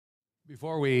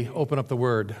Before we open up the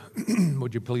Word,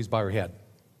 would you please bow your head?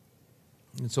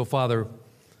 And so, Father,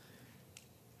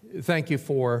 thank you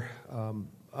for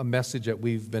a message that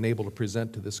we've been able to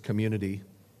present to this community,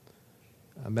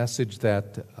 a message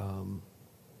that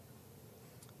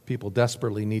people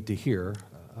desperately need to hear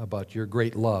about your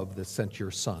great love that sent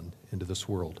your Son into this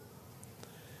world.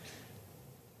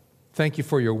 Thank you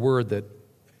for your Word that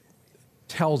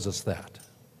tells us that.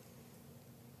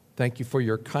 Thank you for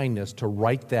your kindness to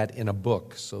write that in a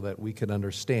book so that we can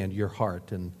understand your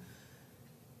heart. And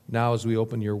now as we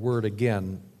open your Word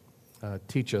again,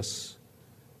 teach us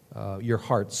your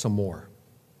heart some more.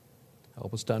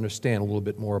 Help us to understand a little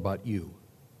bit more about you.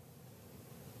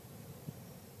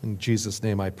 In Jesus'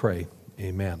 name I pray,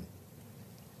 amen.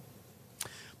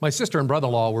 My sister and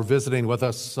brother-in-law were visiting with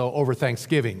us over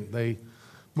Thanksgiving. They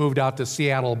moved out to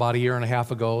Seattle about a year and a half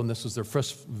ago, and this was their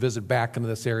first visit back into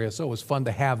this area, so it was fun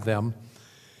to have them.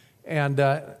 And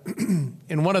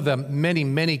in one of the many,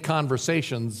 many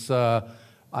conversations I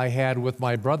had with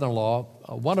my brother-in-law,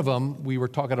 one of them, we were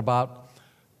talking about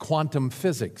quantum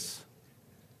physics.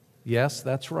 Yes,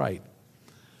 that's right.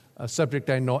 A subject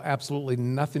I know absolutely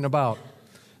nothing about.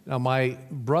 Now, my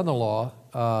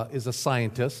brother-in-law is a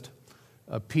scientist,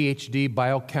 a PhD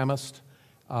biochemist,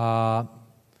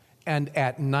 and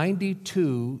at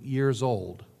 92 years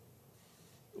old,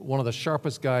 one of the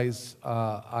sharpest guys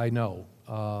I know,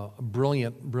 a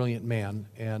brilliant man,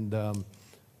 and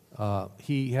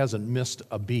he hasn't missed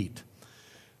a beat.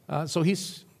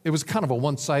 It was kind of a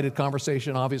one-sided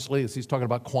conversation, obviously, as he's talking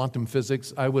about quantum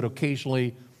physics. I would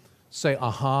occasionally say,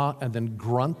 uh-huh, and then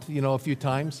grunt, a few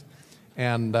times,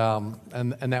 and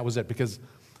that was it, because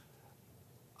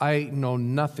I know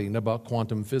nothing about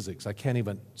quantum physics. I can't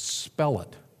even spell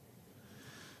it.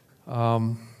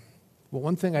 But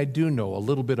one thing I do know a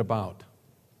little bit about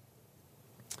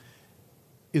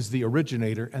is the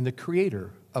originator and the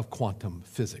creator of quantum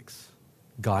physics,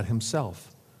 God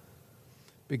himself.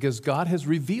 Because God has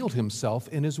revealed himself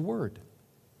in his word.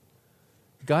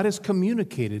 God has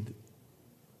communicated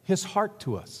his heart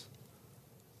to us.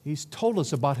 He's told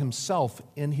us about himself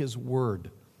in his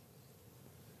word.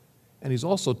 And he's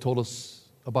also told us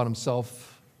about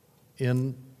himself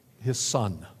in his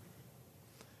Son.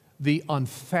 The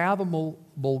unfathomable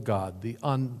God, the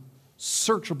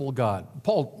unsearchable God.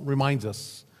 Paul reminds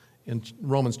us in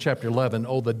Romans chapter 11,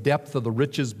 oh, the depth of the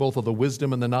riches, both of the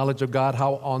wisdom and the knowledge of God,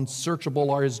 how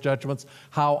unsearchable are his judgments,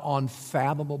 how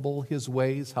unfathomable his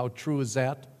ways, how true is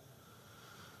that?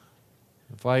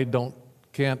 If I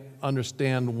can't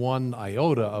understand one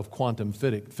iota of quantum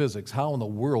physics, how in the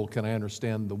world can I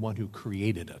understand the one who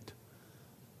created it?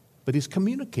 But he's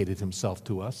communicated himself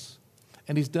to us.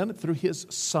 And he's done it through his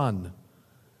Son.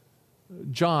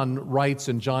 John writes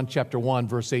in John chapter 1,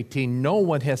 verse 18, no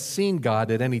one has seen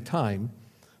God at any time.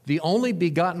 The only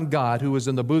begotten God who is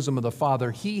in the bosom of the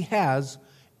Father, he has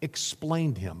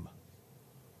explained him.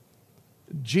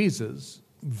 Jesus,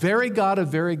 very God of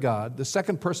very God, the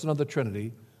second person of the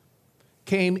Trinity,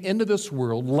 came into this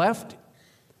world, left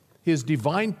his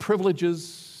divine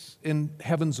privileges in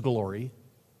heaven's glory,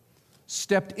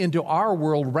 stepped into our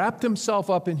world, wrapped himself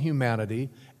up in humanity,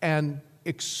 and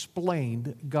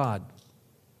explained God.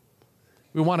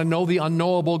 We want to know the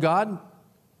unknowable God?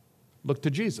 Look to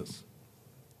Jesus.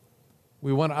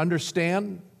 We want to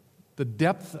understand the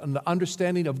depth and the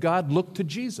understanding of God? Look to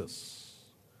Jesus.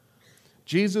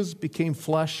 Jesus became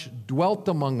flesh, dwelt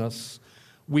among us.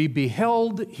 We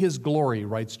beheld his glory,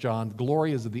 writes John.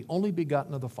 Glory is of the only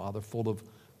begotten of the Father, full of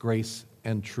grace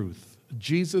and truth.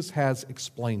 Jesus has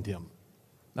explained him.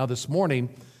 Now this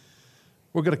morning,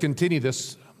 we're going to continue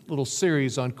this little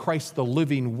series on Christ the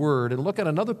living Word and look at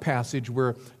another passage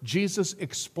where Jesus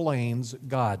explains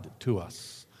God to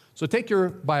us. So take your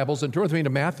Bibles and turn with me to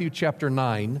Matthew chapter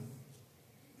 9.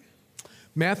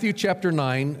 Matthew chapter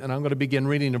 9, and I'm going to begin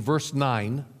reading in verse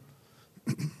 9.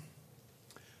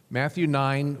 Matthew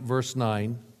 9, verse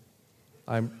 9.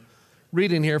 I'm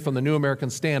reading here from the New American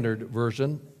Standard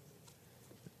Version.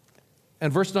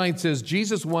 And verse 9 says,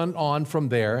 Jesus went on from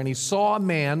there, and he saw a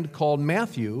man called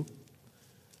Matthew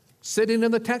sitting in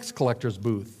the tax collector's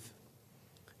booth.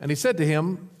 And he said to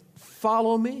him,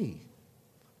 follow me.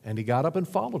 And he got up and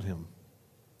followed him.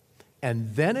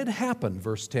 And then it happened,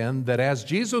 verse 10, that as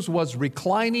Jesus was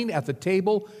reclining at the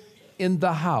table in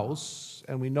the house,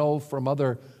 and we know from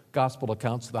other gospel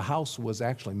accounts, the house was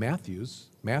actually Matthew's.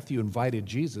 Matthew invited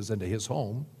Jesus into his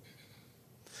home.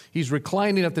 He's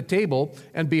reclining at the table,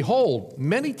 and behold,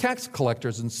 many tax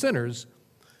collectors and sinners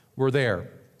were there.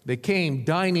 They came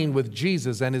dining with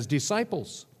Jesus and his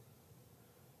disciples.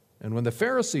 And when the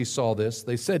Pharisees saw this,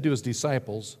 they said to his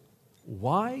disciples,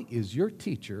 why is your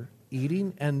teacher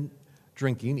eating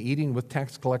drinking, eating with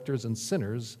tax collectors and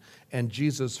sinners. And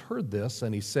Jesus heard this,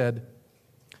 and he said,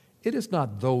 "It is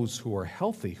not those who are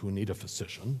healthy who need a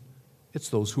physician, it's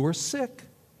those who are sick.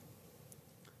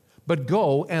 But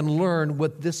go and learn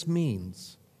what this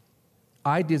means.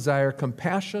 I desire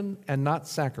compassion and not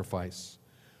sacrifice,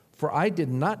 for I did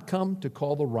not come to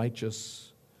call the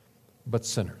righteous, but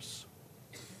sinners."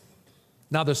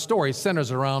 Now the story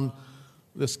centers around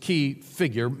this key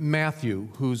figure, Matthew,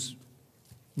 whose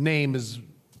name is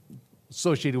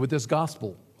associated with this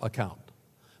gospel account.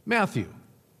 Matthew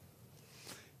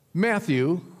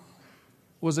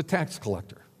was a tax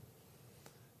collector.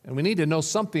 And we need to know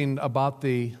something about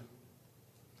the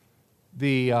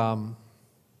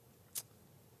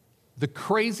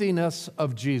craziness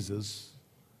of Jesus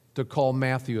to call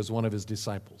Matthew as one of his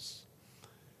disciples.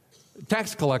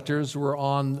 Tax collectors were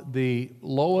on the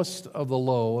lowest of the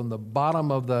low and the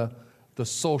bottom of the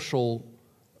social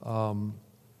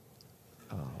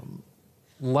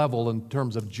level in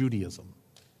terms of Judaism.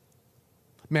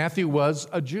 Matthew was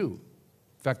a Jew.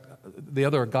 In fact, the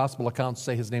other gospel accounts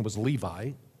say his name was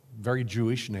Levi, very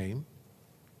Jewish name.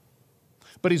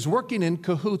 But he's working in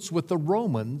cahoots with the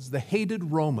Romans, the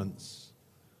hated Romans.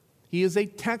 He is a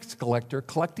tax collector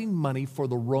collecting money for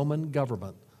the Roman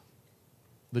government.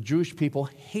 The Jewish people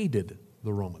hated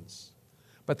the Romans,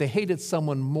 but they hated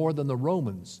someone more than the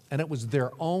Romans, and it was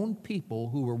their own people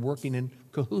who were working in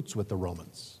cahoots with the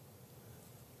Romans.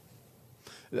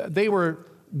 They were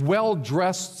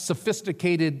well-dressed,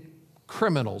 sophisticated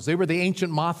criminals. They were the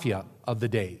ancient mafia of the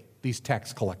day, these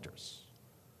tax collectors.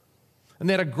 And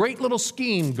they had a great little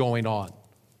scheme going on.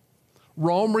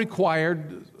 Rome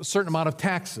required a certain amount of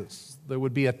taxes. There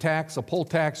would be a poll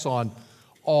tax on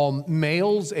all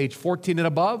males age 14 and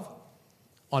above.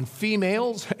 On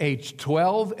females age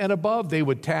 12 and above, they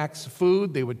would tax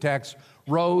food, they would tax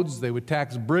roads, they would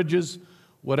tax bridges,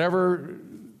 whatever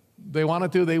they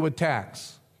wanted to, they would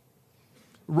tax.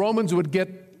 Romans would get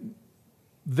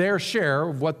their share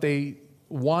of what they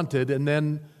wanted, and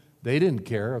then they didn't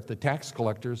care if the tax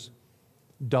collectors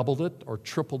doubled it or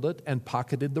tripled it and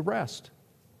pocketed the rest.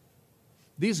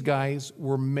 These guys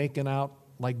were making out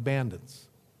like bandits.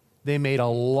 They made a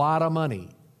lot of money,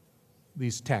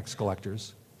 these tax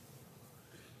collectors.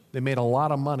 They made a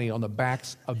lot of money on the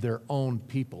backs of their own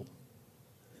people.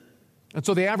 And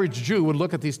so the average Jew would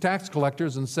look at these tax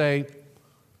collectors and say,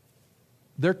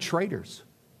 they're traitors.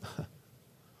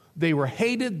 They were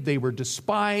hated, they were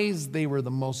despised, they were the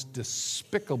most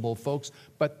despicable folks,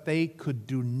 but they could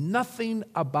do nothing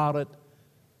about it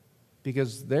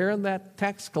because there in that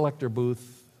tax collector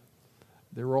booth,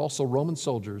 there were also Roman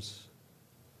soldiers.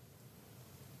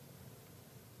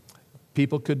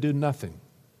 People could do nothing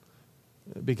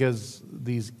because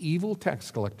these evil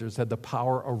tax collectors had the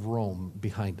power of Rome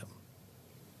behind them.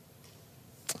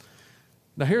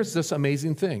 Now here's this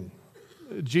amazing thing.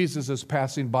 Jesus is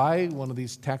passing by one of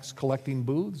these tax collecting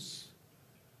booths,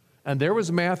 and there was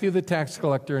Matthew the tax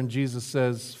collector, and Jesus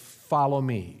says, "Follow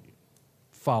me,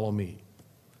 follow me."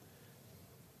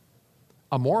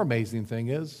 A more amazing thing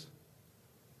is,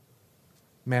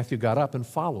 Matthew got up and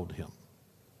followed him.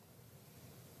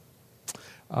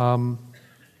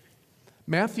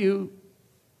 Matthew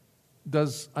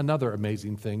does another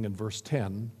amazing thing in verse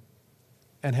 10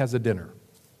 and has a dinner.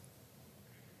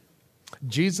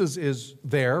 Jesus is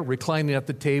there, reclining at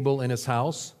the table in his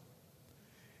house.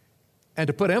 And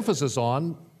to put emphasis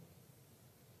on,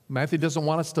 Matthew doesn't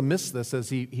want us to miss this as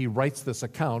he writes this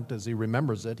account, as he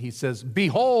remembers it. He says,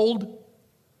 "Behold,"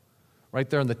 right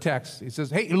there in the text. He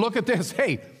says, "Hey, look at this.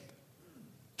 Hey,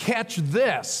 catch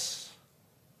this."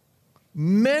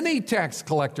 Many tax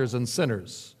collectors and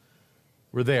sinners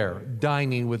were there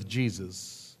dining with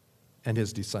Jesus and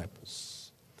his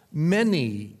disciples.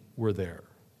 Many were there.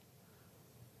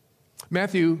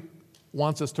 Matthew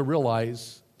wants us to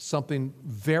realize something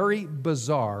very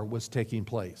bizarre was taking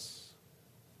place.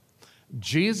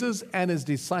 Jesus and his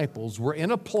disciples were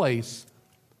in a place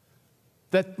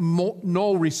that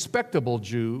no respectable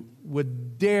Jew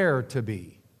would dare to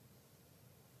be.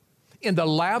 In the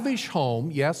lavish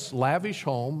home, yes, lavish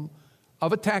home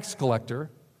of a tax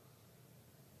collector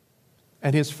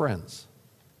and his friends.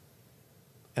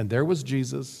 And there was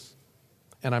Jesus,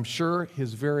 and I'm sure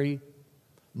his very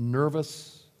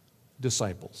nervous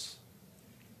disciples,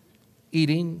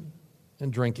 eating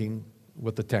and drinking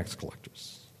with the tax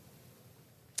collectors.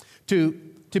 To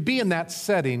be in that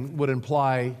setting would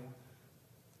imply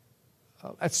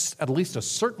at least a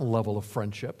certain level of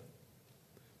friendship.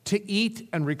 To eat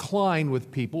and recline with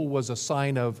people was a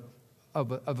sign of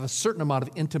a certain amount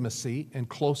of intimacy and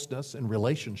closeness and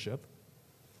relationship.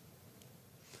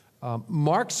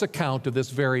 Mark's account of this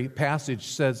very passage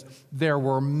says there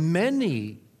were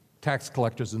many tax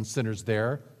collectors and sinners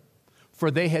there,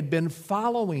 for they had been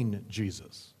following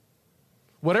Jesus.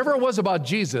 Whatever it was about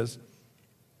Jesus,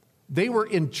 they were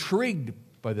intrigued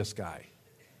by this guy.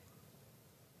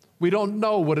 We don't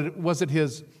know was it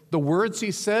the words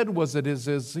he said? Was it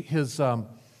his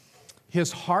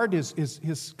heart,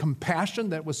 his compassion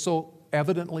that was so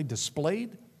evidently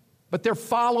displayed? But they're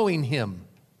following him.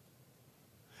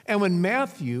 And when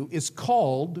Matthew is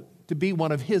called to be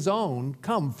one of his own,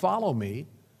 come, follow me,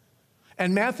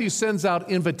 and Matthew sends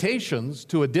out invitations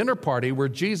to a dinner party where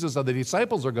Jesus and the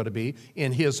disciples are going to be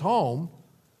in his home,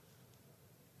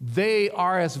 they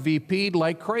RSVP'd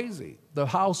like crazy. The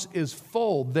house is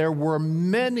full. There were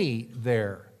many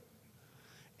there.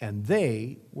 And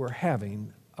they were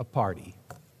having a party.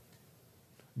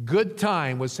 Good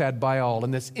time was had by all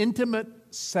in this intimate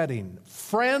setting.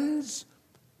 Friends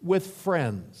with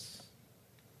friends.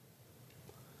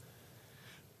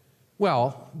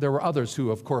 Well, there were others who,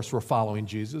 of course, were following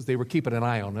Jesus. They were keeping an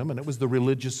eye on him, and it was the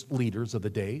religious leaders of the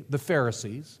day, the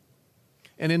Pharisees.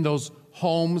 And in those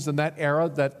homes in that era,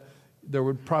 that there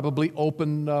were probably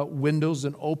open windows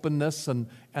and openness, and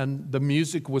the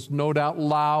music was no doubt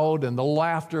loud, and the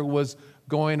laughter was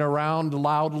going around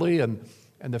loudly, and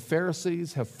the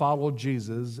Pharisees have followed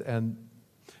Jesus, and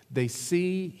they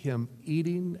see him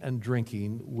eating and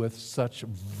drinking with such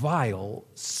vile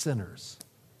sinners.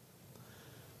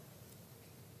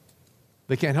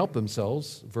 They can't help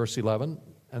themselves, verse 11,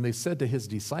 and they said to his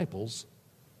disciples,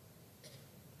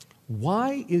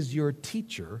 "Why is your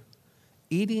teacher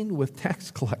eating with tax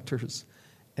collectors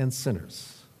and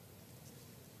sinners?"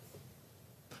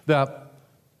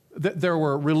 There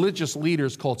were religious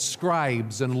leaders called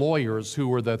scribes and lawyers who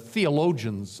were the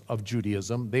theologians of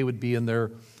Judaism. They would be in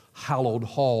their hallowed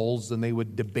halls and they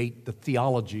would debate the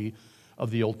theology of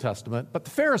the Old Testament. But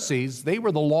the Pharisees, they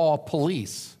were the law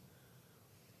police.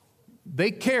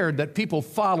 They cared that people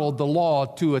followed the law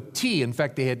to a T. In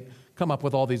fact, they had come up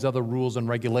with all these other rules and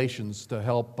regulations to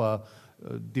help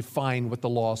define what the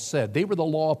law said. They were the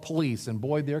law police, and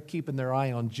boy, they're keeping their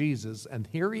eye on Jesus. And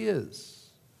here he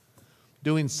is,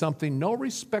 doing something no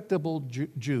respectable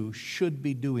Jew should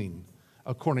be doing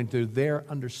according to their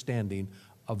understanding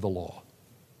of the law.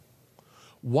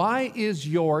 Why is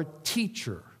your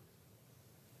teacher?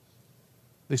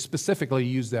 They specifically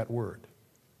use that word.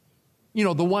 You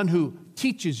know, the one who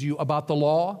teaches you about the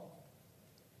law,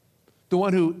 the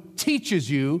one who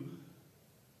teaches you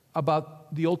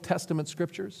about the Old Testament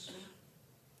scriptures.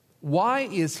 Why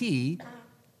is he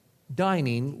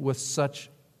dining with such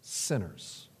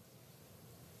sinners?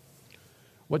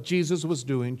 What Jesus was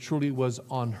doing truly was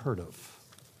unheard of.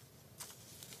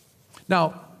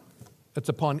 Now, it's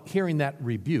upon hearing that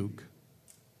rebuke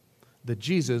that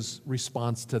Jesus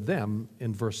responds to them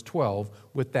in verse 12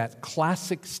 with that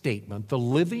classic statement, the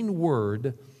living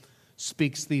word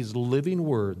speaks these living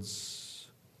words.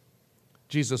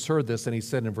 Jesus heard this and he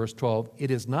said in verse 12,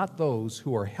 "It is not those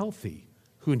who are healthy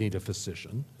who need a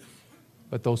physician,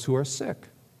 but those who are sick."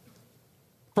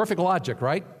 Perfect logic,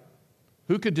 right?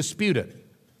 Who could dispute it?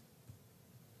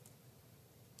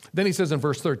 Then he says in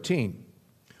verse 13,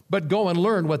 "But go and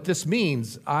learn what this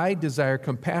means. I desire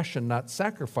compassion, not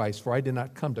sacrifice, for I did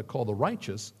not come to call the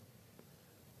righteous,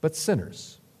 but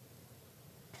sinners."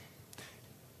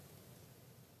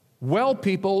 Well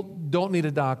people don't need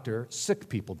a doctor, sick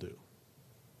people do.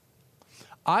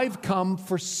 I've come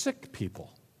for sick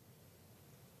people.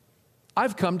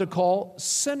 I've come to call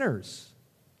sinners,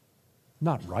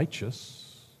 not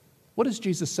righteous. What is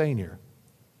Jesus saying here?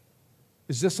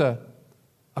 Is this a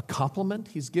compliment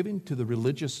he's giving to the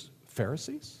religious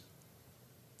Pharisees?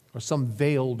 Or some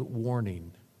veiled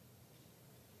warning?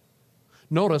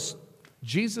 Notice,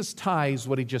 Jesus ties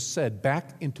what he just said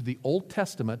back into the Old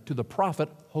Testament to the prophet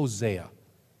Hosea.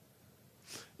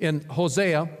 In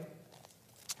Hosea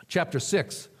chapter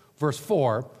 6, verse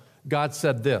 4, God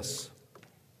said this,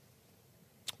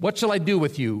 "What shall I do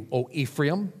with you, O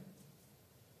Ephraim?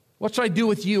 What shall I do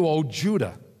with you, O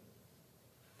Judah?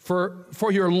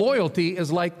 For your loyalty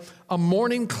is like a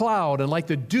morning cloud and like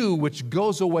the dew which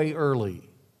goes away early."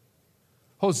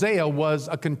 Hosea was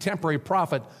a contemporary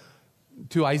prophet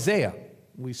to Isaiah.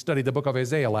 We studied the book of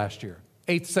Isaiah last year.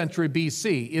 8th century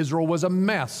BC, Israel was a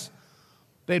mess.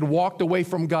 They'd walked away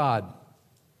from God.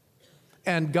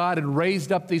 And God had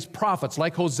raised up these prophets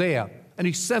like Hosea. And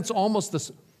he sensed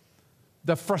almost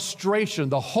the frustration,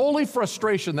 the holy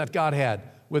frustration that God had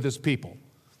with his people.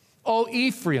 "Oh,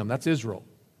 Ephraim," that's Israel,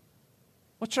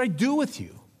 "what should I do with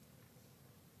you?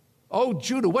 Oh,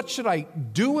 Judah, what should I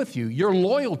do with you? Your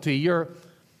loyalty, your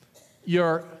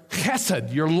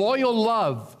chesed, your loyal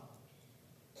love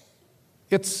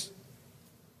It's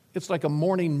like a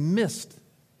morning mist.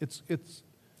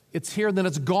 It's here, then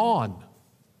it's gone.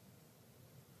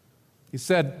 He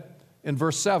said in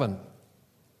verse 7,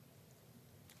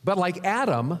 but like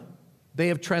Adam, they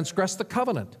have transgressed the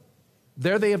covenant.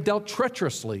 There they have dealt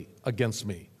treacherously against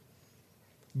me.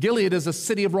 Gilead is a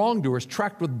city of wrongdoers,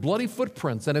 tracked with bloody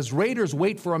footprints, and as raiders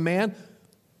wait for a man,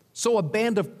 so a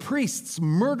band of priests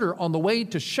murder on the way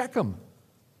to Shechem.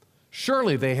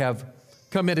 Surely they have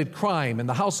committed crime. In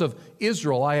the house of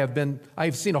Israel I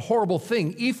have seen a horrible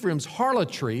thing. Ephraim's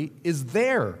harlotry is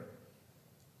there.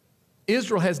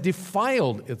 Israel has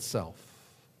defiled itself.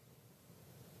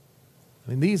 I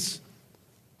mean, these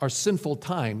are sinful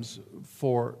times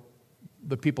for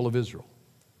the people of Israel.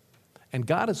 And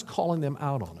God is calling them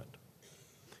out on it.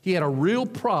 He had a real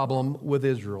problem with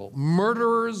Israel.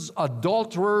 Murderers,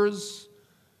 adulterers,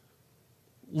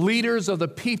 leaders of the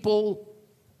people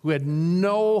who had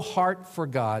no heart for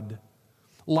God,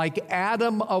 like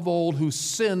Adam of old who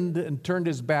sinned and turned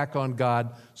his back on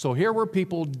God. So here were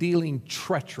people dealing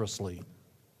treacherously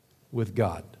with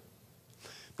God.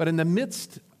 But in the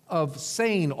midst of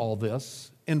saying all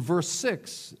this, in verse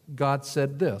 6, God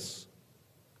said this,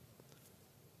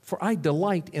 for I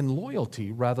delight in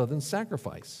loyalty rather than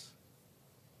sacrifice.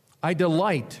 I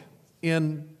delight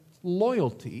in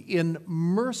loyalty, in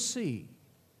mercy,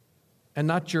 and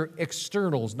not your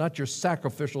externals, not your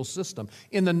sacrificial system,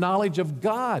 in the knowledge of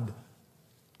God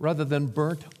rather than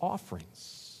burnt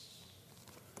offerings.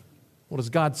 What is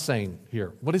God saying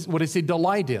here? What does he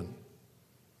delight in?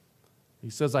 He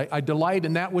says, I delight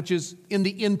in that which is in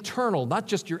the internal, not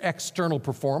just your external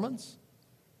performance.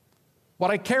 What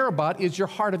I care about is your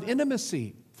heart of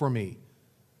intimacy for me.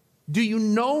 Do you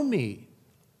know me?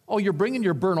 Oh, you're bringing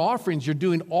your burnt offerings, you're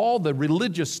doing all the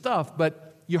religious stuff,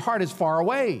 but your heart is far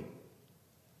away.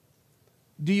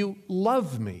 Do you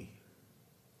love me?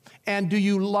 And do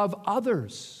you love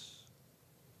others?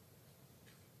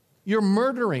 You're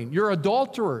murdering, you're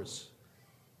adulterers,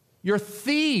 you're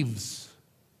thieves.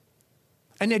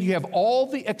 And yet you have all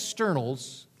the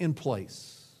externals in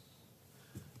place.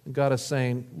 And God is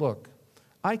saying, look,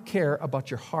 I care about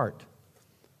your heart.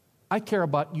 I care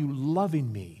about you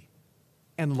loving me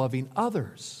and loving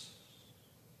others.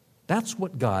 That's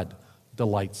what God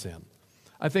delights in.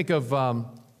 I think of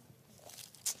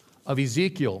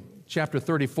Ezekiel chapter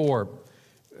 34.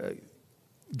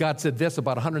 God said this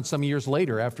about 100-some years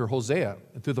later after Hosea,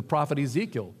 through the prophet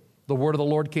Ezekiel. The word of the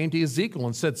Lord came to Ezekiel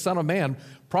and said, Son of man,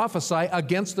 prophesy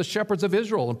against the shepherds of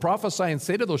Israel, and prophesy and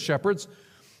say to those shepherds,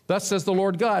 thus says the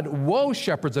Lord God, woe,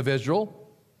 shepherds of Israel,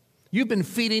 you've been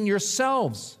feeding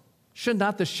yourselves. Should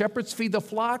not the shepherds feed the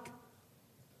flock?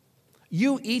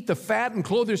 You eat the fat and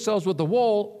clothe yourselves with the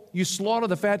wool. You slaughter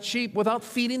the fat sheep without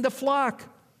feeding the flock.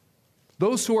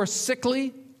 Those who are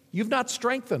sickly, you've not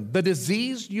strengthened. The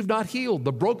diseased, you've not healed.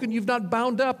 The broken, you've not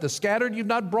bound up. The scattered, you've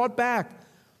not brought back.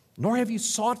 Nor have you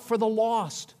sought for the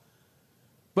lost.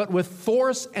 But with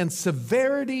force and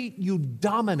severity, you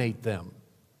dominate them.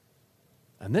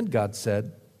 And then God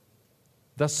said,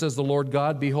 thus says the Lord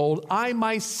God, behold, I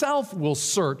myself will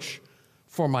search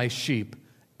for my sheep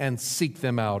and seek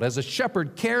them out. As a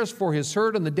shepherd cares for his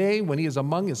herd in the day when he is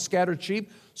among his scattered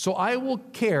sheep, so I will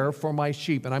care for my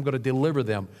sheep, and I'm going to deliver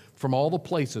them from all the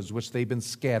places which they've been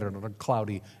scattered on a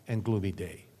cloudy and gloomy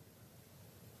day.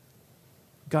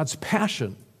 God's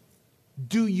passion.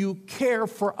 Do you care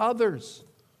for others?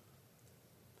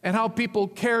 And how people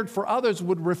cared for others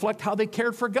would reflect how they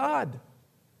cared for God.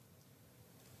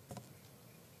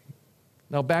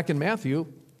 Now, back in Matthew,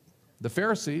 the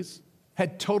Pharisees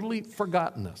had totally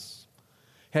forgotten this,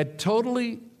 had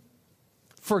totally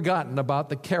forgotten about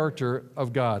the character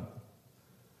of God.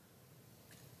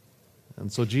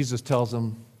 And so Jesus tells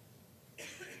them,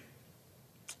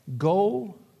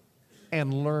 go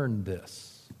and learn this.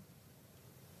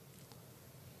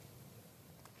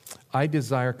 I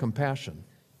desire compassion,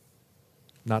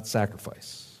 not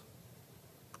sacrifice.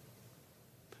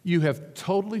 You have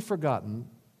totally forgotten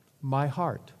my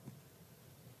heart.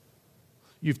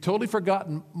 You've totally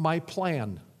forgotten my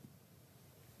plan.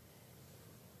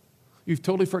 You've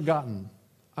totally forgotten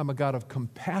I'm a God of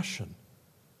compassion.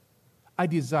 I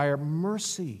desire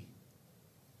mercy,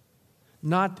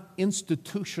 not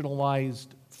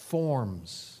institutionalized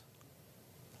forms.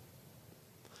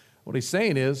 What he's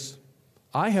saying is,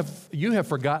 you have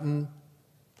forgotten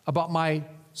about my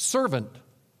servant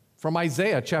from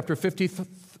Isaiah chapter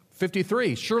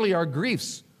 53. Surely our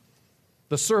griefs,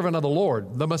 the servant of the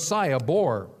Lord, the Messiah,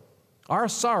 bore. Our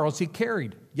sorrows he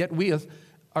carried, yet we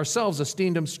ourselves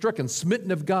esteemed him stricken,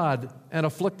 smitten of God, and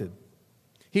afflicted.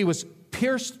 He was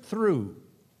pierced through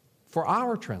for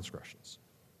our transgressions.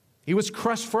 He was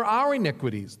crushed for our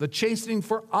iniquities. The chastening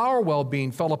for our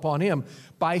well-being fell upon him.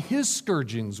 By his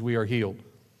scourgings we are healed.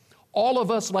 All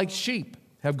of us, like sheep,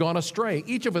 have gone astray.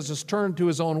 Each of us has turned to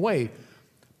his own way.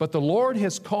 But the Lord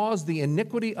has caused the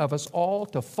iniquity of us all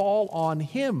to fall on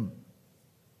him.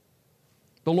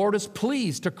 The Lord is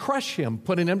pleased to crush him,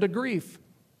 putting him to grief.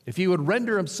 If he would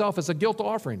render himself as a guilt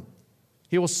offering,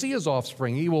 he will see his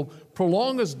offspring. He will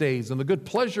prolong his days, and the good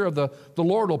pleasure of the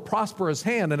Lord will prosper his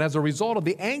hand. And as a result of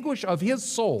the anguish of his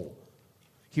soul,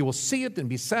 he will see it and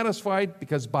be satisfied,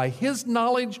 because by his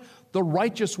knowledge, the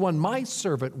righteous one, my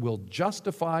servant, will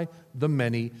justify the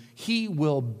many. He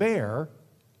will bear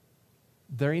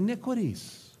their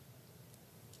iniquities.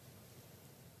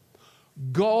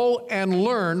 Go and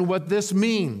learn what this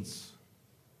means.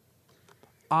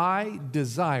 I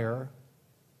desire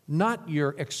not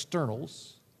your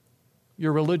externals,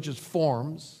 your religious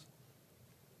forms.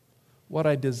 What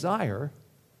I desire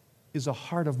is a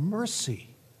heart of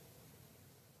mercy,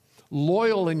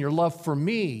 loyal in your love for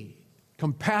me,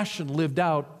 compassion lived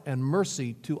out, and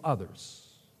mercy to others.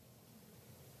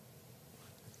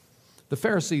 The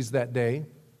Pharisees that day,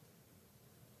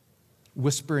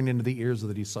 whispering into the ears of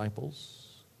the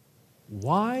disciples,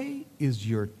 "Why is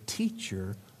your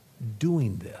teacher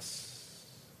doing this?"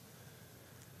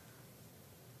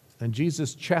 And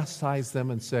Jesus chastised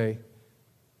them and say,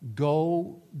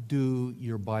 "Go do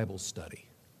your Bible study.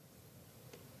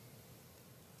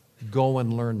 Go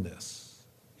and learn this."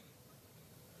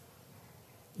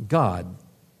 God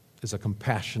is a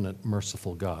compassionate,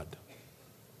 merciful God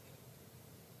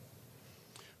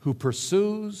who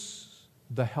pursues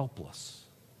the helpless.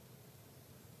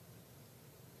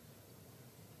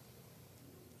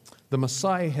 The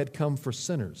Messiah had come for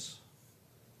sinners,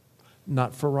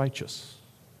 not for righteous.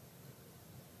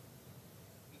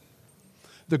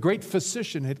 The great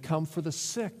physician had come for the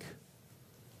sick,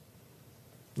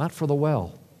 not for the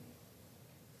well.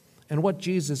 And what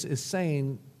Jesus is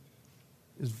saying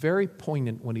is very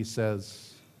poignant when he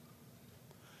says,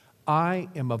 "I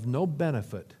am of no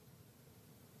benefit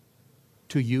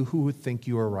to you who would think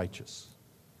you are righteous,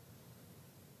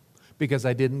 because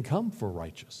I didn't come for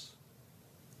righteous.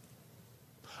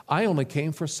 I only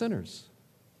came for sinners."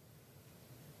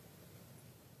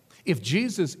 If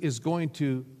Jesus is going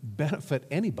to benefit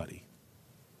anybody,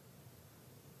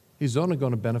 he's only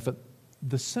going to benefit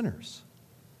the sinners.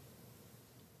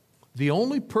 The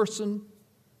only person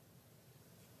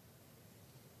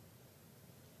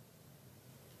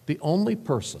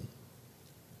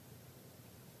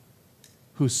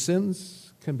whose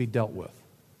sins can be dealt with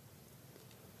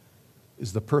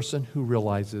is the person who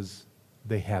realizes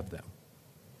they have them.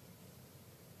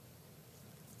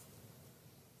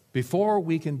 Before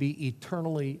we can be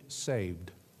eternally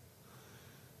saved,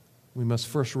 we must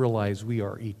first realize we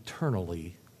are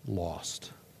eternally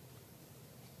lost.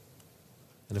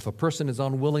 And if a person is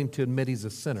unwilling to admit he's a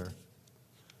sinner,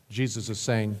 Jesus is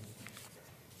saying,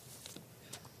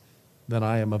 "Then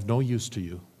I am of no use to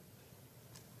you."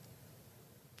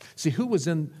 See, who was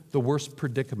in the worst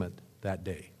predicament that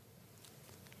day?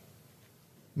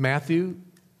 Matthew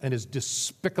and his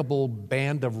despicable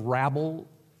band of rabble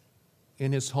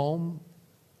in his home,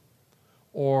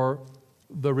 or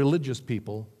the religious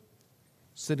people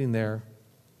sitting there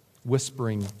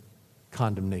whispering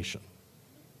condemnation?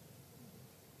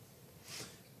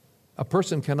 If a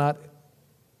person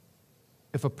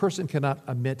cannot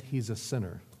admit he's a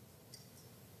sinner,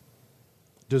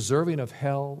 deserving of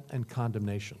hell and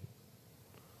condemnation,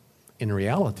 in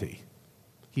reality,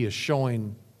 he is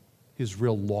showing his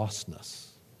real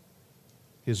lostness,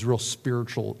 his real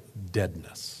spiritual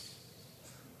deadness.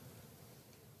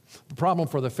 The problem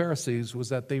for the Pharisees was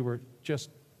that they were just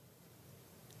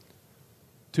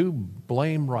too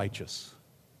blame righteous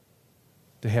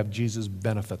to have Jesus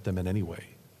benefit them in any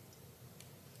way.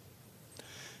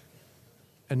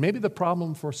 And maybe the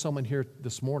problem for someone here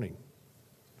this morning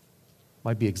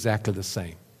might be exactly the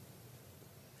same.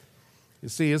 You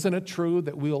see, isn't it true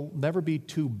that we'll never be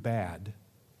too bad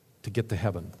to get to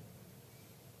heaven?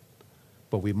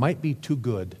 But we might be too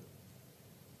good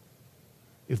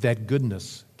if that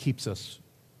goodness keeps us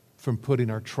from putting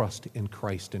our trust in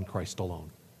Christ and Christ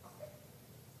alone.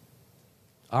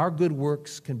 Our good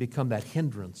works can become that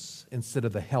hindrance instead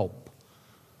of the help.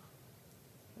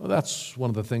 Well, that's one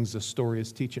of the things this story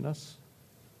is teaching us.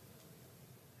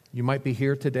 You might be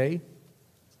here today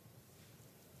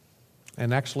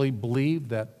and actually believe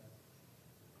that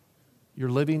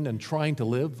you're living and trying to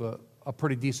live a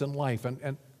pretty decent life,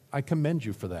 and I commend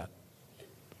you for that.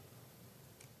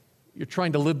 You're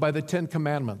trying to live by the 10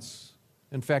 Commandments.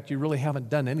 In fact, you really haven't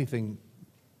done anything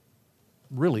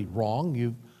really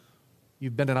wrong.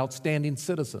 You've been an outstanding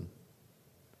citizen.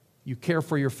 You care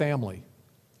for your family.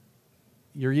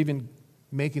 You're even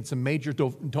making some major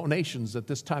donations at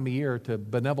this time of year to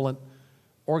benevolent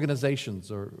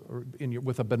organizations or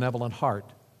with a benevolent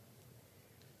heart.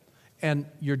 And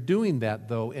you're doing that,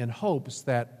 though, in hopes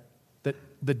that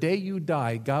the day you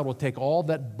die, God will take all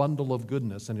that bundle of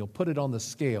goodness and He'll put it on the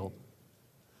scale,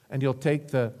 and He'll take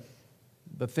the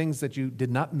things that you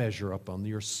did not measure up on,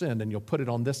 your sin, and you'll put it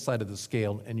on this side of the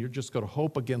scale, and you're just going to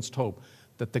hope against hope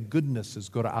that the goodness is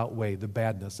going to outweigh the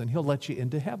badness, and He'll let you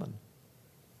into heaven.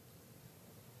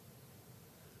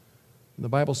 And the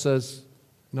Bible says,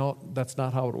 no, that's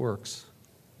not how it works.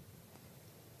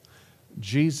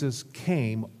 Jesus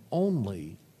came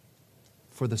only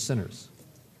for the sinners,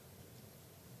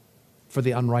 for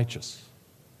the unrighteous.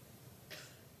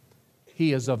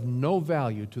 He is of no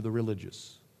value to the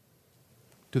religious,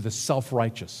 to the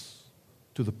self-righteous,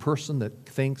 to the person that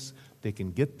thinks they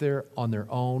can get there on their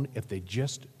own if they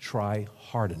just try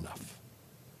hard enough.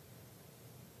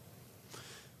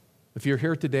 If you're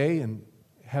here today and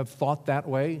have thought that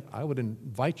way, I would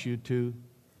invite you to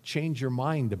change your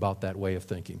mind about that way of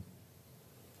thinking.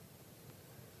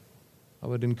 I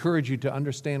would encourage you to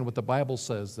understand what the Bible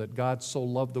says, that God so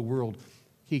loved the world.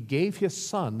 He gave His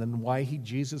Son, and why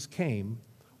Jesus came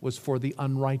was for the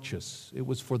unrighteous. It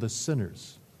was for the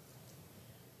sinners.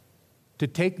 To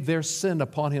take their sin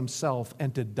upon Himself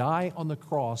and to die on the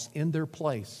cross in their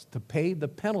place, to pay the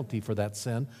penalty for that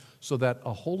sin, so that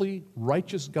a holy,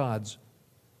 righteous God's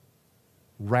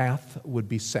wrath would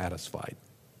be satisfied.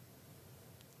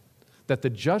 That the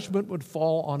judgment would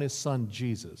fall on His Son,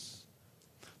 Jesus,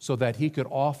 so that He could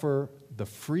offer the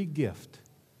free gift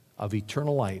of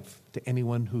eternal life to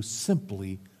anyone who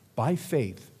simply, by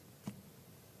faith,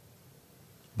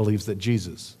 believes that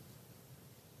Jesus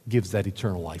gives that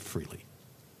eternal life freely.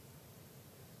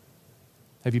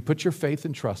 Have you put your faith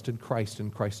and trust in Christ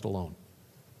and Christ alone?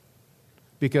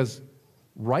 Because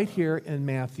right here in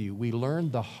Matthew, we learn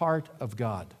the heart of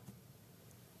God.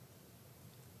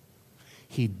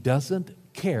 He doesn't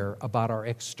care about our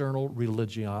external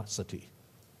religiosity.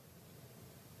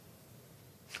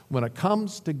 When it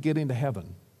comes to getting to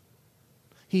heaven,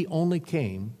 He only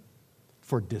came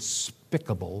for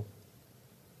despicable,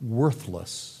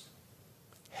 worthless,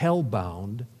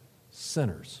 hell-bound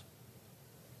sinners.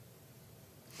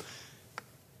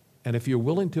 And if you're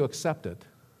willing to accept it,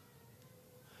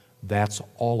 that's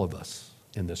all of us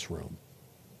in this room.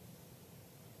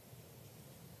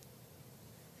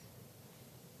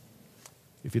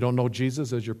 If you don't know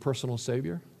Jesus as your personal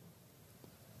Savior,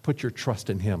 put your trust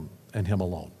in Him and Him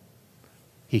alone.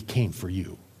 He came for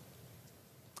you.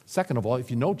 Second of all,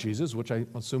 if you know Jesus, which I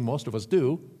assume most of us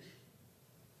do,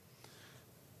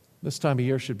 this time of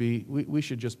year we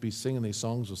should just be singing these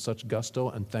songs with such gusto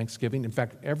and thanksgiving. In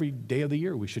fact, every day of the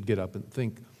year we should get up and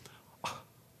think,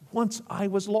 once I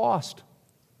was lost,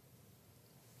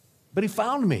 but He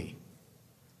found me.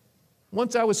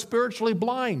 Once I was spiritually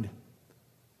blind,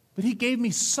 but He gave me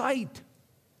sight.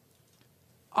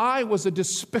 I was a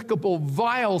despicable,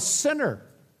 vile sinner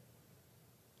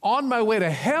on my way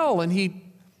to hell, and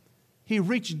He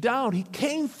reached down. He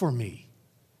came for me.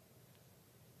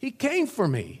 He came for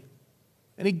me,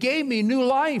 and He gave me new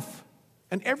life.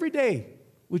 And every day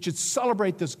we should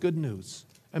celebrate this good news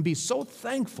and be so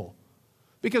thankful,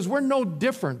 because we're no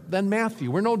different than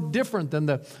Matthew. We're no different than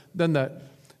the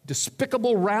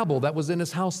despicable rabble that was in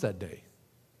his house that day.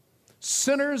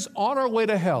 Sinners on our way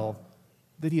to hell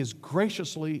that He has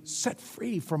graciously set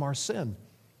free from our sin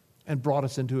and brought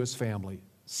us into His family,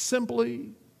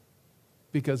 simply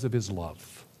because of His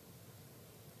love.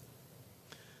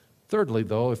 Thirdly,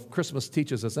 though, if Christmas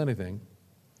teaches us anything,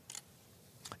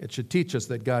 it should teach us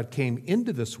that God came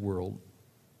into this world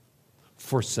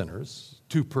for sinners,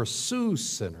 to pursue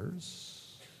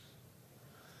sinners,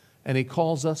 and He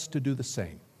calls us to do the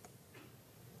same.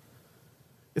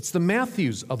 It's the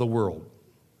Matthews of the world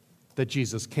that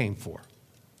Jesus came for.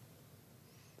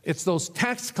 It's those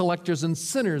tax collectors and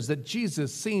sinners that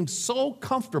Jesus seemed so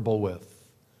comfortable with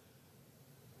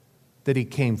that He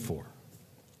came for.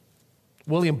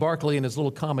 William Barclay, in his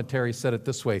little commentary, said it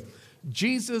this way: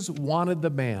 Jesus wanted the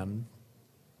man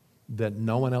that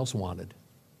no one else wanted.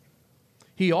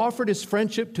 He offered His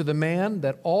friendship to the man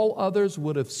that all others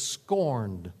would have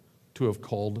scorned to have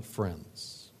called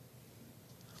friends.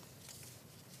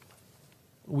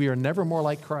 We are never more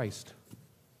like Christ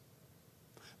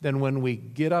than when we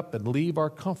get up and leave our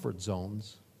comfort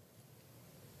zones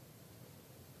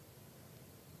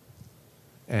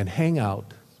and hang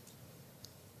out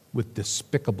with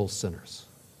despicable sinners.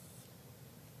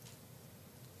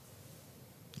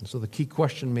 And so the key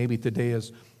question maybe today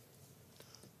is,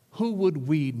 Who would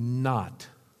we not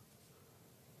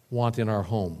want in our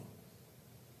home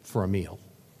for a meal?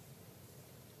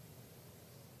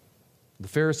 The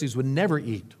Pharisees would never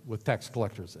eat with tax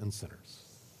collectors and sinners.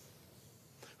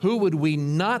 Who would we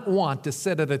not want to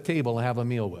sit at a table and have a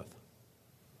meal with?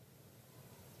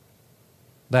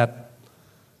 That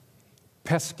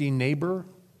pesky neighbor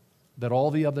that all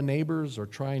the other neighbors are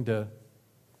trying to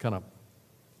kind of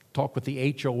talk with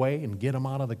the HOA and get them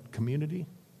out of the community?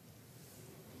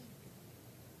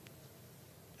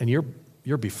 And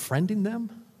you're befriending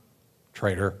them?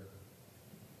 Traitor.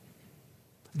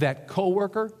 That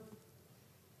coworker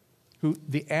who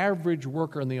the average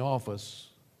worker in the office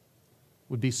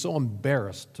would be so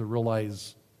embarrassed to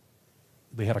realize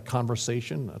they had a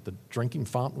conversation at the drinking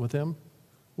fountain with him.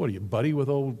 What are you, buddy with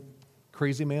old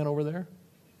crazy man over there?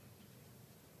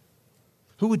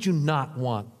 Who would you not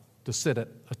want to sit at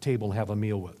a table and have a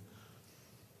meal with?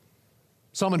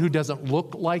 Someone who doesn't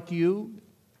look like you,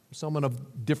 someone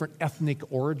of different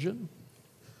ethnic origin,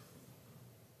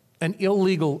 an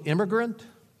illegal immigrant,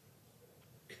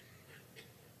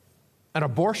 an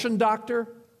abortion doctor,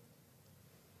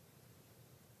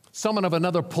 someone of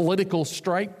another political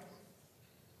stripe,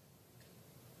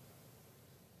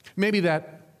 maybe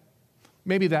that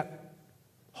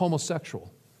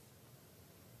homosexual,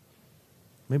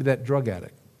 maybe that drug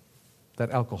addict,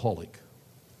 that alcoholic.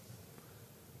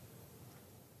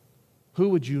 Who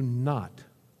would you not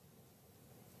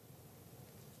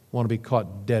want to be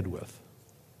caught dead with?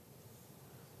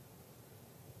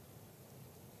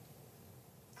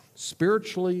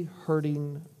 Spiritually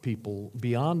hurting people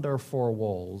beyond our four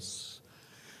walls.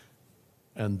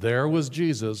 And there was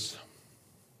Jesus.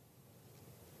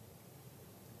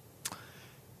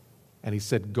 And he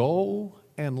said, go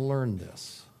and learn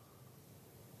this.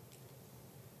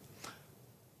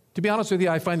 To be honest with you,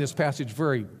 I find this passage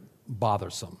very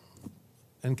bothersome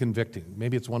and convicting.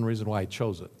 Maybe it's one reason why I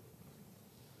chose it.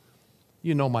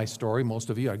 You know my story,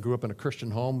 most of you. I grew up in a Christian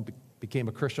home, became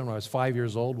a Christian when I was 5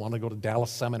 years old, wanted to go to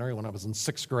Dallas Seminary when I was in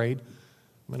 6th grade.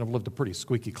 I mean, I've lived a pretty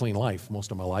squeaky clean life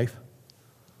most of my life.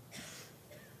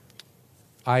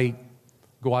 I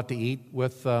go out to eat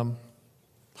with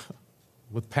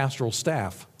pastoral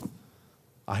staff.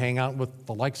 I hang out with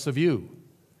the likes of you.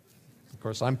 Of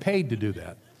course, I'm paid to do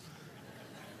that.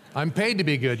 I'm paid to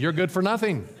be good. You're good for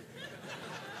nothing.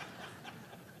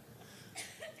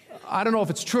 I don't know if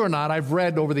it's true or not. I've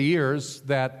read over the years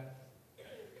that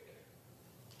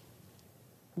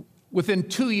within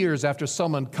 2 years after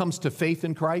someone comes to faith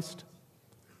in Christ,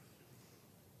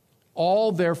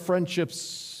 all their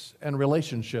friendships and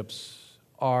relationships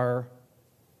are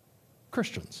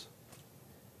Christians.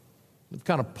 They've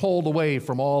kind of pulled away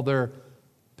from all their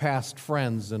past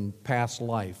friends and past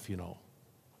life, you know.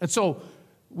 And so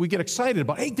we get excited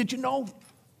about, hey, did you know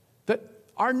that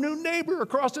our new neighbor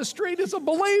across the street is a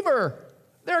believer?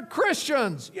 They're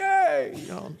Christians. Yay! You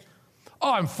know.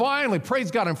 Oh, praise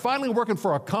God, I'm finally working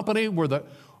for a company where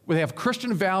they have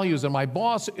Christian values, and my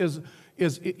boss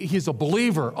he's a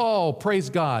believer. Oh, praise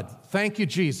God. Thank you,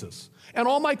 Jesus. And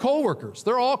all my coworkers,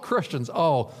 they're all Christians.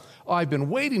 Oh, I've been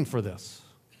waiting for this.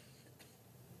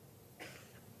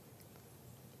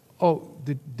 Oh,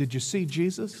 did you see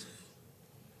Jesus?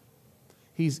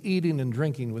 He's eating and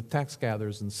drinking with tax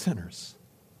gatherers and sinners.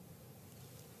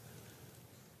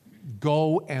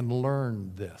 Go and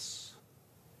learn this.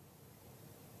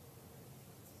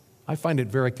 I find it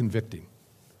very convicting.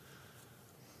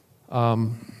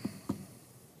 What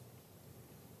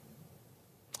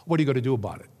are you going to do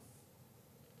about it?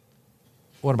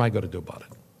 What am I going to do about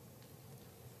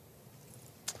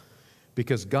it?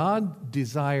 Because God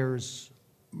desires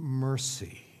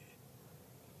mercy,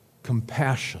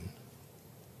 compassion,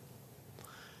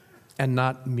 and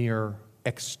not mere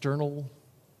external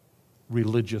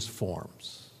religious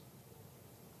forms.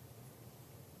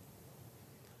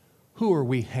 Who are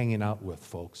we hanging out with,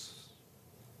 folks?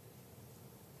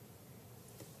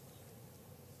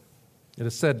 It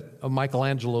is said of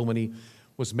Michelangelo when he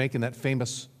was making that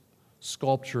famous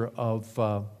sculpture of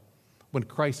when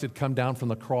Christ had come down from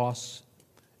the cross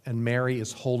and Mary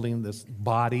is holding this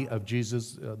body of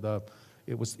Jesus.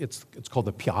 It's called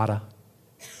the Pietà.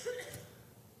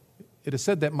 It is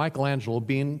said that Michelangelo,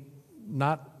 being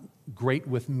not great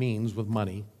with means, with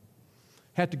money,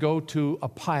 had to go to a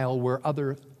pile where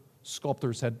other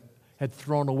sculptors had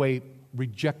thrown away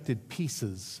rejected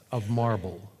pieces of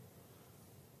marble.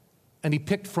 And he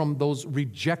picked from those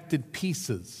rejected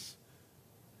pieces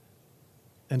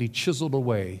and he chiseled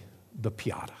away the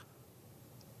Pietà,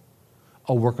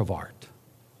 a work of art.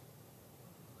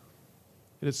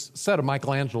 It is said of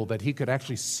Michelangelo that he could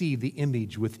actually see the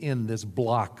image within this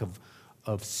block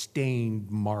of stained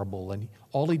marble. And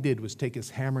all he did was take his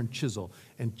hammer and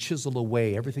chisel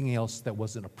away everything else that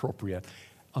wasn't appropriate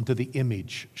until the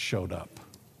image showed up.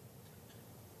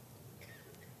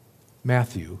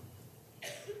 Matthew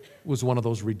was one of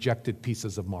those rejected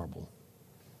pieces of marble.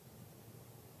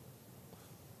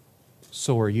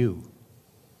 So are you.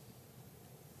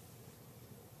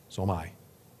 So am I.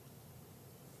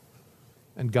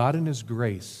 And God in His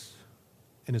grace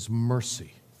and His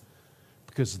mercy,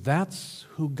 because that's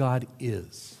who God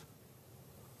is,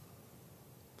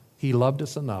 He loved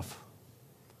us enough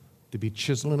to be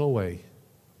chiseling away,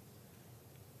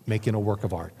 making a work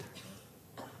of art.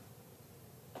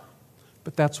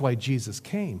 But that's why Jesus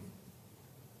came.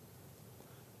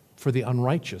 For the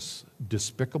unrighteous,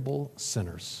 despicable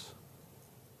sinners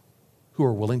who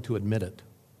are willing to admit it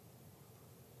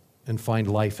and find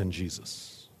life in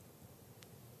Jesus.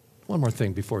 One more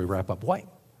thing before we wrap up. Why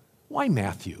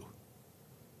Matthew?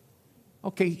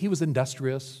 Okay, he was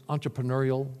industrious,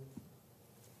 entrepreneurial,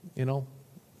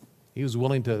 He was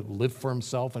willing to live for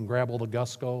himself and grab all the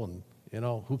gusto and,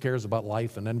 who cares about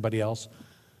life and anybody else?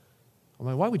 I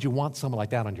mean, why would you want someone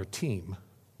like that on your team?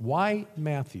 Why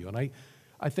Matthew? And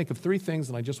I think of three things,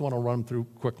 and I just want to run them through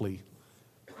quickly.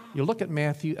 You look at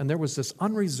Matthew, and there was this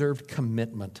unreserved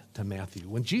commitment to Matthew.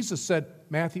 When Jesus said,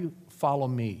 Matthew, follow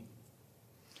me.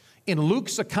 In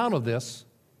Luke's account of this,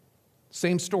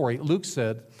 same story, Luke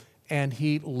said, and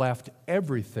he left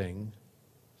everything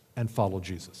and followed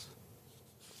Jesus.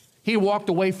 He walked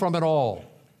away from it all.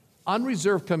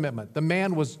 Unreserved commitment. The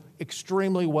man was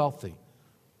extremely wealthy.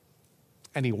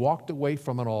 And he walked away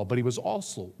from it all, but he was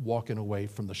also walking away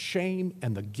from the shame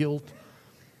and the guilt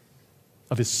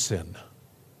of his sin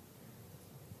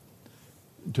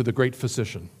to the great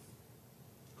physician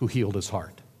who healed his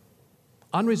heart.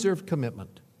 Unreserved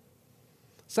commitment.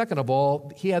 Second of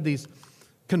all, he had these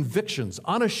convictions,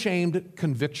 unashamed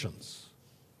convictions.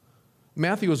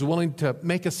 Matthew was willing to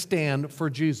make a stand for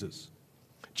Jesus.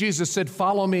 Jesus said,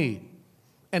 follow me.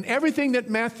 And everything that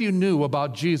Matthew knew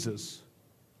about Jesus,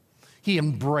 he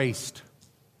embraced.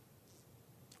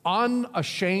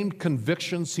 Unashamed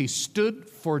convictions, he stood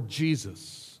for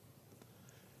Jesus,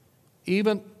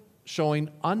 even showing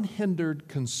unhindered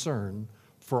concern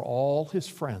for all his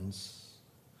friends.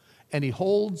 And he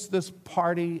holds this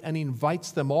party and he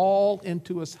invites them all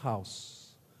into his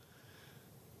house.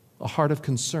 A heart of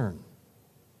concern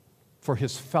for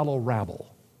his fellow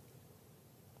rabble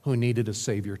who needed a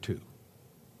Savior too.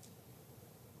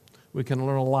 We can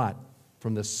learn a lot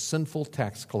from this sinful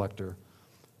tax collector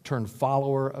turned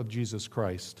follower of Jesus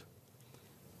Christ,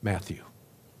 Matthew.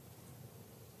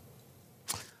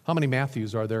 How many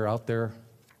Matthews are there out there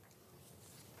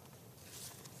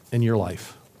in your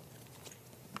life,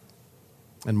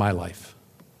 in my life?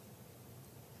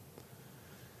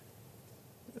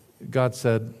 God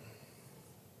said,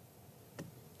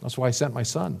 that's why I sent my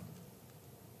son.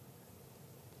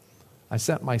 I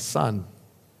sent my son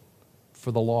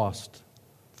for the lost,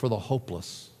 for the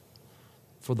hopeless,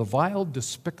 for the vile,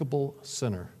 despicable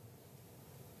sinner.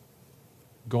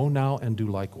 Go now and do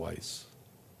likewise.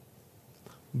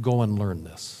 Go and learn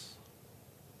this.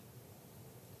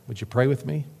 Would you pray with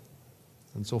me?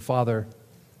 And so, Father,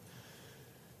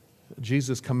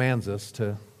 Jesus commands us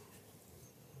to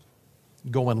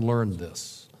go and learn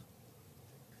this,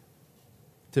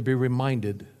 to be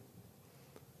reminded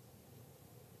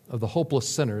of the hopeless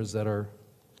sinners that are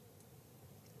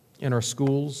in our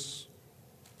schools,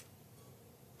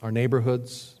 our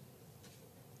neighborhoods,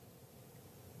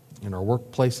 in our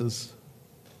workplaces,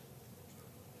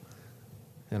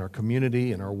 in our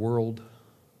community, in our world.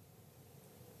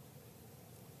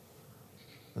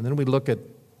 And then we look at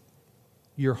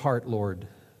your heart, Lord,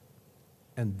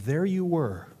 and there you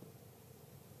were,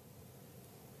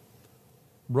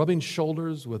 rubbing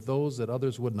shoulders with those that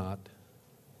others would not,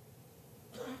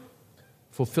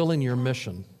 fulfilling your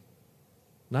mission,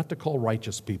 not to call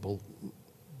righteous people,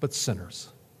 but sinners.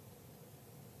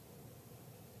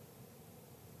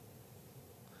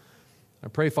 I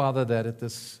pray, Father, that at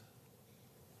this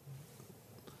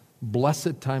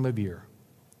blessed time of year,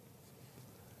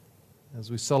 as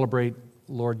we celebrate,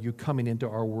 Lord, you coming into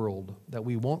our world, that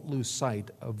we won't lose sight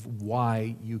of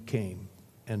why you came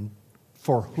and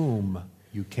for whom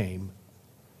you came.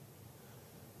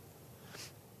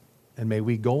 And may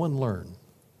we go and learn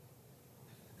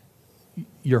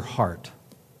your heart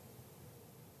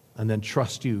and then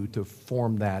trust you to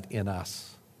form that in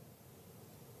us.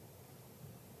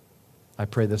 I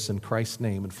pray this in Christ's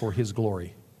name and for his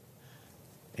glory.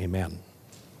 Amen.